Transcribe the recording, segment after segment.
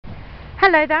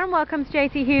Hello there and welcome to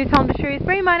JT Hughes Honda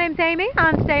Shrewsbury. My name's Amy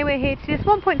and today we're here to do this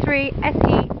 1.3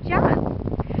 SE Jazz.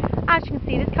 As you can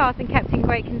see, this car's been kept in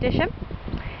great condition.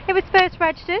 It was first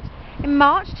registered in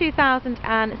March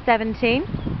 2017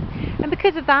 and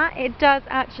because of that it does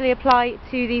actually apply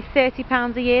to the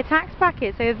 £30 a year tax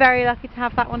bracket, so we're very lucky to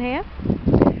have that one here.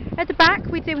 At the back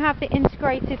we do have the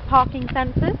integrated parking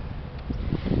sensors.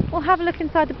 We'll have a look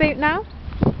inside the boot now.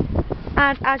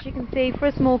 And as you can see, for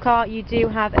a small car you do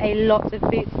have a lot of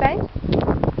boot space.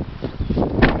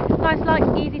 Nice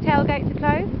light easy tailgates are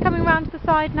closed. Coming round to the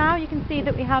side now, you can see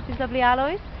that we have these lovely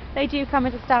alloys. They do come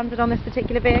as a standard on this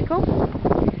particular vehicle.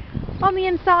 On the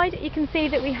inside you can see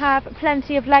that we have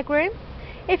plenty of legroom.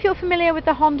 If you're familiar with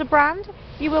the Honda brand,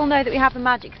 you will know that we have the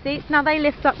magic seats. Now they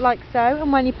lift up like so,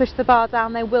 and when you push the bar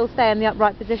down they will stay in the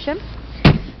upright position.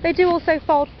 They do also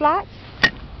fold flat,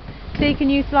 so you can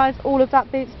utilise all of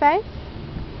that boot space.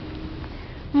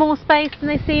 More space than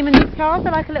they seem in these cars,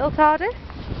 they're like a little TARDIS.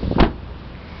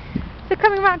 So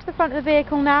coming around to the front of the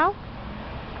vehicle now,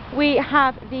 we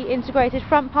have the integrated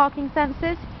front parking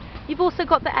sensors. You've also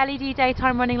got the LED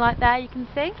daytime running light there, you can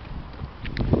see.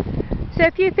 So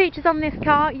a few features on this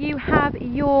car: you have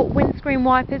your windscreen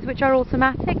wipers which are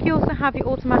automatic, you also have your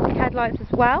automatic headlights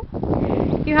as well.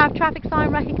 You have traffic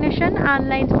sign recognition and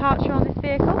lane departure on this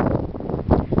vehicle.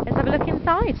 Let's have a look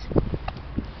inside.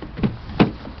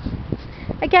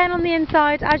 Again, on the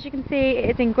inside, as you can see,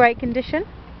 it is in great condition.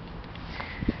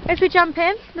 As we jump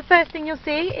in, the first thing you'll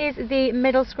see is the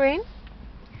middle screen.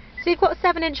 So you've got a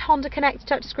 7-inch Honda Connect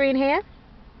touchscreen here.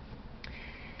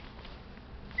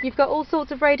 You've got all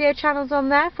sorts of radio channels on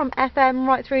there, from FM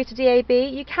right through to DAB.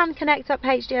 You can connect up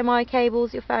HDMI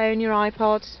cables, your phone, your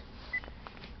iPod.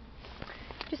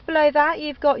 Just below that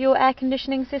you've got your air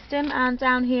conditioning system, and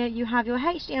down here you have your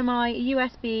HDMI,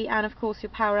 USB and of course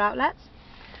your power outlets.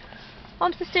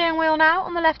 Onto the steering wheel now.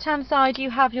 On the left hand side you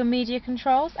have your media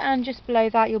controls, and just below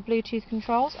that your Bluetooth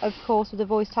controls, of course with the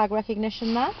voice tag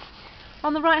recognition there.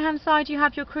 On the right hand side you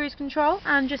have your cruise control,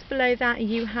 and just below that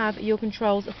you have your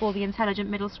controls for the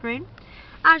intelligent middle screen.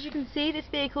 As you can see, this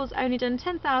vehicle's only done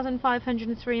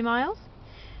 10,503 miles,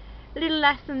 a little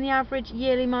less than the average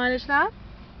yearly mileage there.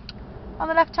 On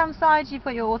the left hand side you've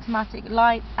got your automatic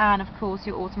lights and of course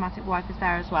your automatic wipers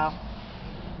there as well.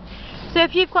 So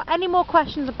if you've got any more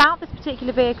questions about this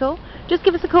particular vehicle, just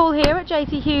give us a call here at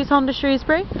JT Hughes Honda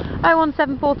Shrewsbury,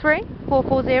 01743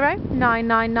 440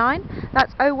 999.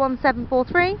 That's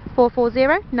 01743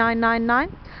 440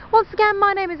 999. Once again,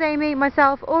 my name is Amy.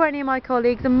 Myself or any of my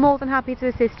colleagues are more than happy to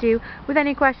assist you with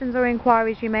any questions or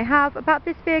inquiries you may have about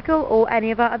this vehicle or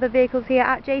any of our other vehicles here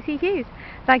at JT Hughes.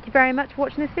 Thank you very much for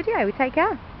watching this video. Take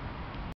care.